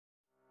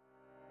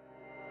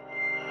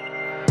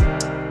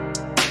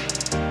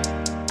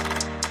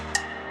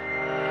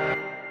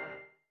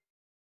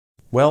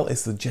Well,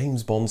 it's the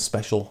James Bond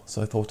special,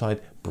 so I thought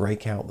I'd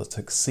break out the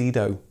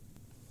tuxedo.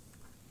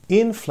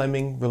 Ian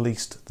Fleming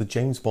released the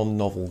James Bond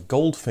novel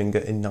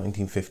Goldfinger in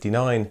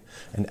 1959,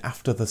 and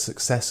after the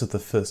success of the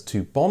first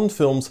two Bond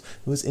films,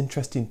 it was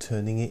interested in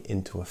turning it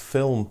into a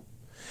film.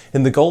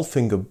 In the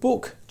Goldfinger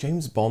book,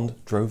 James Bond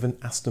drove an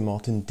Aston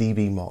Martin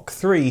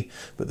DB5,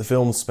 but the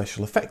film's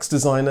special effects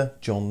designer,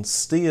 John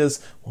Stears,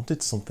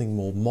 wanted something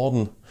more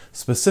modern,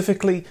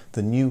 specifically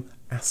the new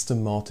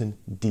Aston Martin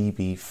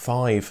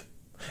DB5.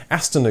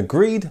 Aston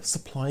agreed,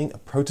 supplying a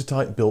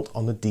prototype built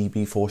on a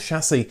DB4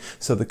 chassis,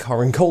 so the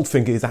car in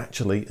Goldfinger is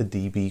actually a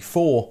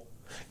DB4.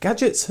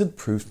 Gadgets had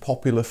proved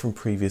popular from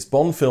previous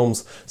Bond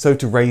films, so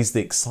to raise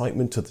the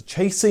excitement to the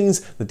chase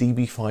scenes, the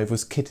DB5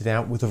 was kitted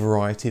out with a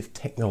variety of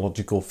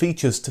technological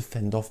features to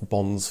fend off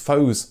Bond's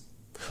foes.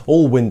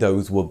 All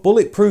windows were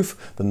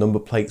bulletproof, the number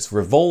plates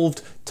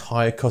revolved,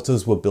 tyre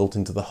cutters were built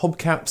into the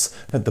hubcaps,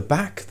 at the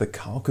back the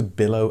car could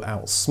billow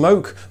out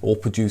smoke or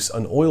produce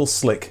an oil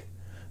slick.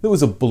 There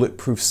was a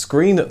bulletproof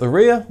screen at the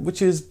rear,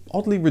 which is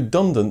oddly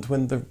redundant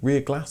when the rear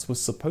glass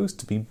was supposed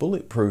to be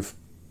bulletproof.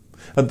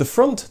 At the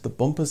front, the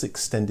bumpers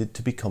extended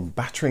to become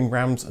battering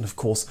rams, and of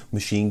course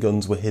machine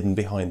guns were hidden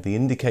behind the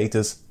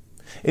indicators.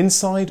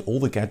 Inside, all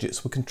the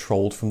gadgets were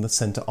controlled from the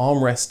centre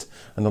armrest,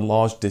 and a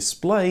large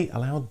display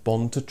allowed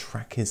Bond to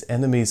track his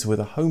enemies with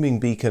a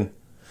homing beacon.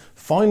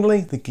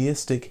 Finally, the gear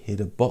stick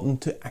hid a button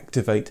to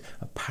activate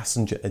a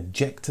passenger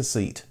ejector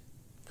seat.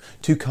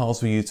 Two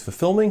cars were used for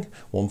filming,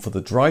 one for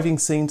the driving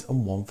scenes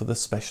and one for the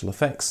special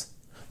effects.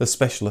 The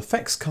special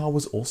effects car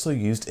was also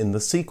used in the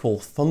sequel,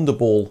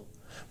 Thunderball.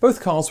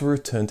 Both cars were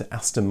returned to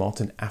Aston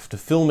Martin after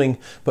filming,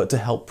 but to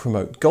help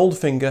promote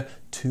Goldfinger,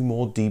 two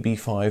more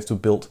DB5s were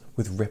built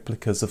with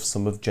replicas of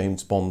some of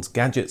James Bond's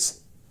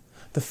gadgets.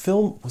 The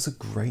film was a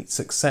great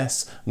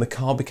success, and the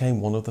car became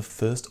one of the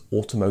first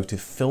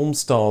automotive film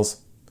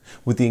stars.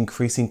 With the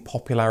increasing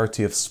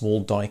popularity of small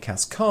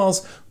die-cast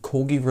cars,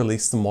 Corgi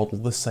released the model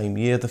the same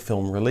year the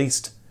film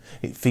released.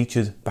 It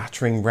featured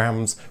battering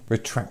rams,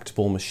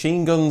 retractable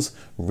machine guns,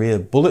 rear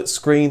bullet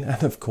screen,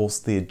 and of course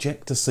the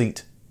ejector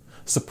seat.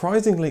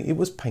 Surprisingly, it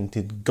was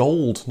painted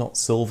gold, not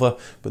silver,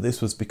 but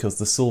this was because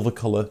the silver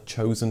colour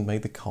chosen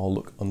made the car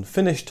look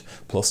unfinished,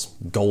 plus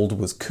gold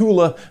was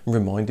cooler and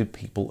reminded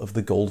people of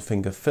the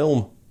Goldfinger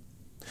film.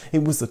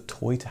 It was the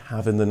toy to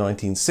have in the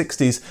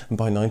 1960s, and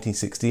by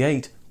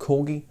 1968,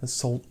 Corgi has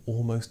sold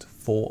almost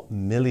 4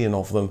 million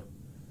of them.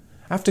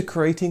 After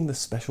creating the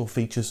special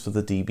features for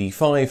the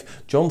DB5,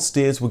 John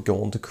Stears would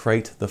go on to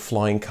create the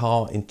flying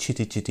car in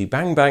Chitty Chitty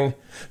Bang Bang,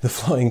 the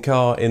flying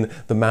car in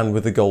The Man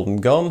with the Golden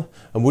Gun,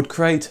 and would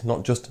create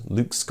not just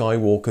Luke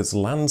Skywalker's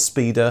land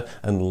speeder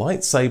and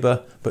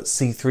lightsaber, but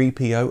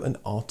C-3PO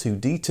and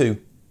R2-D2.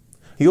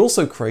 He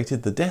also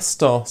created the Death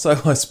Star, so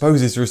I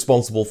suppose he's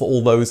responsible for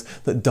all those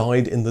that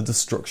died in the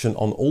destruction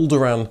on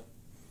Alderaan.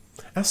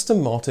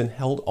 Aston Martin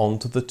held on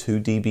to the two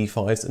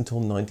DB5s until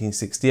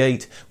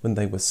 1968, when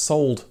they were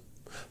sold.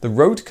 The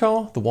road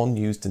car, the one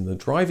used in the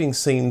driving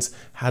scenes,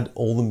 had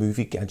all the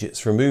movie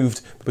gadgets removed,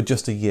 but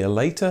just a year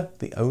later,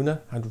 the owner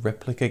had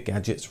replica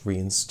gadgets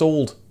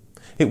reinstalled.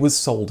 It was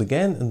sold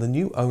again, and the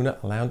new owner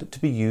allowed it to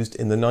be used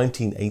in the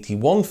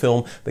 1981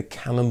 film The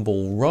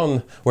Cannonball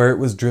Run, where it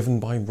was driven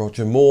by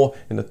Roger Moore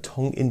in a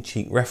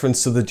tongue-in-cheek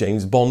reference to the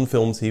James Bond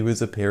films he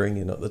was appearing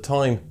in at the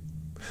time.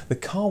 The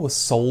car was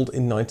sold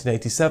in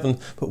 1987,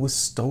 but was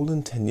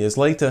stolen 10 years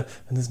later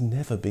and has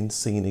never been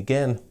seen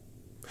again.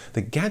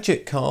 The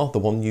gadget car, the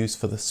one used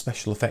for the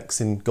special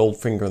effects in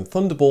Goldfinger and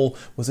Thunderball,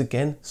 was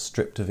again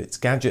stripped of its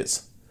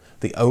gadgets.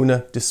 The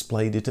owner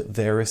displayed it at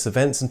various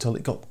events until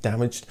it got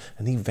damaged,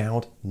 and he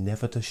vowed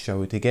never to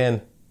show it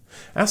again.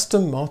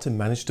 Aston Martin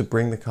managed to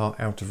bring the car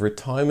out of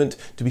retirement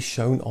to be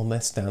shown on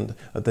their stand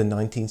at the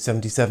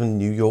 1977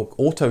 New York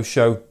Auto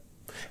Show.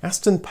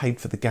 Aston paid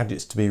for the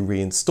gadgets to be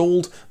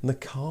reinstalled, and the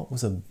car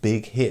was a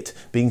big hit,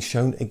 being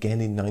shown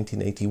again in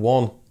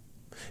 1981.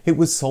 It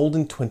was sold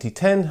in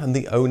 2010, and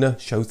the owner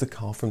shows the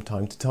car from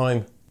time to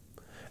time.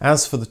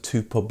 As for the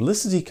two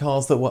publicity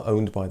cars that were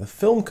owned by the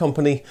film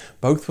company,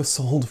 both were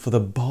sold for the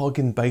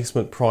bargain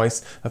basement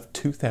price of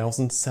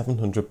 £2,700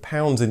 in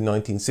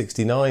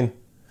 1969.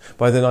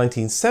 By the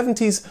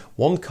 1970s,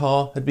 one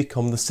car had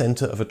become the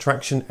centre of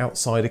attraction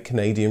outside a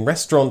Canadian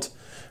restaurant.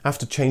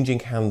 After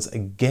changing hands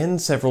again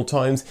several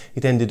times,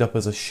 it ended up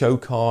as a show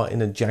car in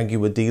a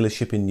Jaguar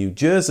dealership in New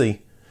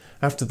Jersey.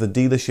 After the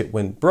dealership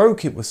went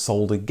broke, it was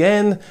sold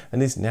again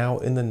and is now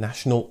in the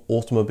National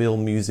Automobile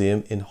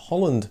Museum in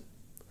Holland.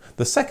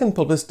 The second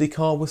publicity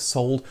car was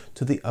sold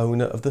to the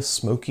owner of the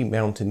Smoky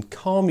Mountain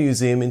Car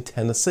Museum in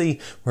Tennessee,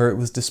 where it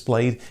was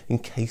displayed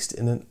encased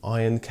in an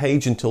iron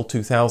cage until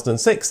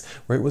 2006,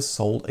 where it was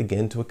sold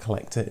again to a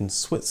collector in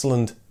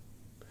Switzerland.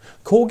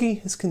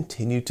 Corgi has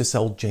continued to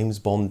sell James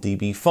Bond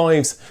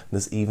DB5s, and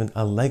there's even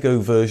a Lego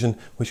version,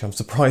 which I'm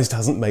surprised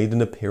hasn't made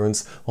an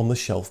appearance on the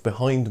shelf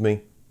behind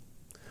me.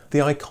 The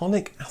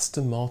iconic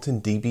Aston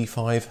Martin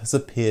DB5 has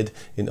appeared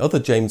in other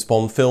James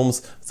Bond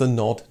films as a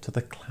nod to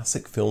the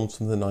classic films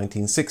from the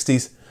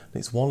 1960s, and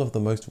it's one of the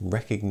most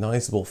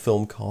recognisable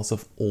film cars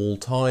of all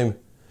time.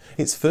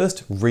 Its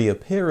first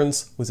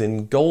reappearance was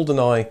in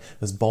GoldenEye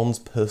as Bond's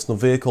personal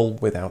vehicle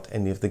without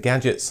any of the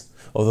gadgets,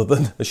 other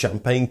than a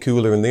champagne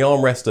cooler in the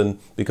armrest and,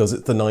 because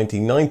it's the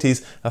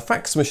 1990s, a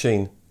fax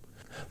machine.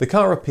 The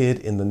car appeared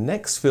in the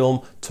next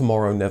film,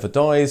 Tomorrow Never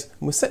Dies,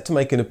 and was set to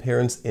make an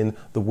appearance in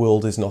The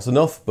World Is Not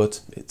Enough,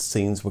 but its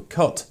scenes were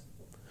cut.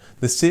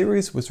 The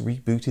series was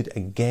rebooted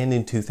again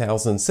in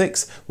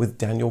 2006 with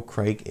Daniel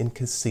Craig in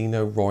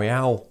Casino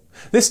Royale.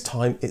 This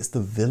time it's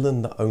the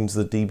villain that owns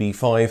the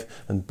DB5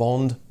 and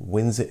Bond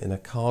wins it in a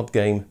card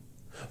game.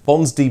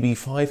 Bond's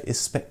DB5 is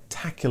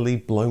spectacularly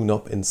blown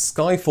up in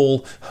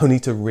Skyfall, only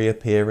to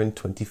reappear in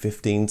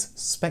 2015's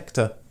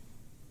Spectre.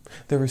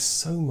 There is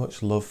so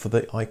much love for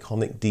the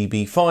iconic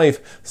DB5,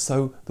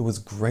 so there was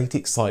great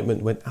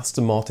excitement when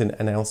Aston Martin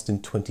announced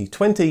in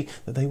 2020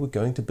 that they were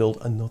going to build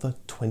another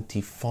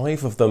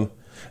 25 of them,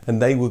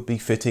 and they would be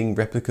fitting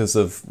replicas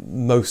of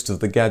most of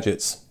the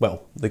gadgets.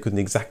 Well, they couldn't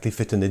exactly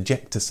fit an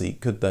ejector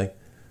seat, could they?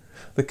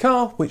 The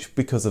car, which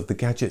because of the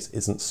gadgets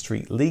isn't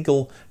street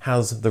legal,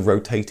 has the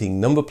rotating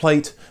number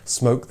plate,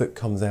 smoke that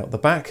comes out the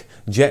back,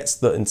 jets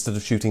that instead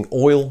of shooting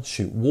oil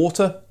shoot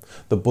water,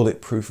 the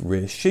bulletproof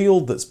rear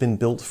shield that's been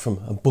built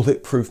from a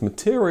bulletproof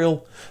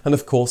material, and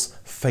of course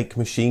fake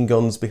machine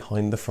guns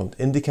behind the front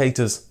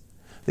indicators.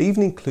 They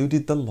even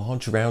included the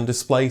large round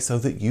display so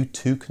that you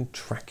too can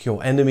track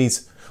your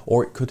enemies,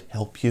 or it could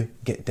help you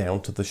get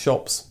down to the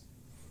shops.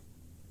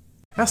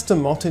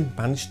 Aston Martin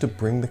managed to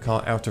bring the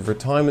car out of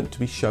retirement to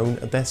be shown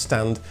at their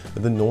stand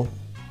at the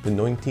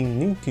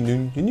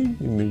 1999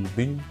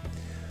 movie.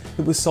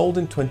 It was sold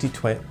in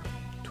 2020.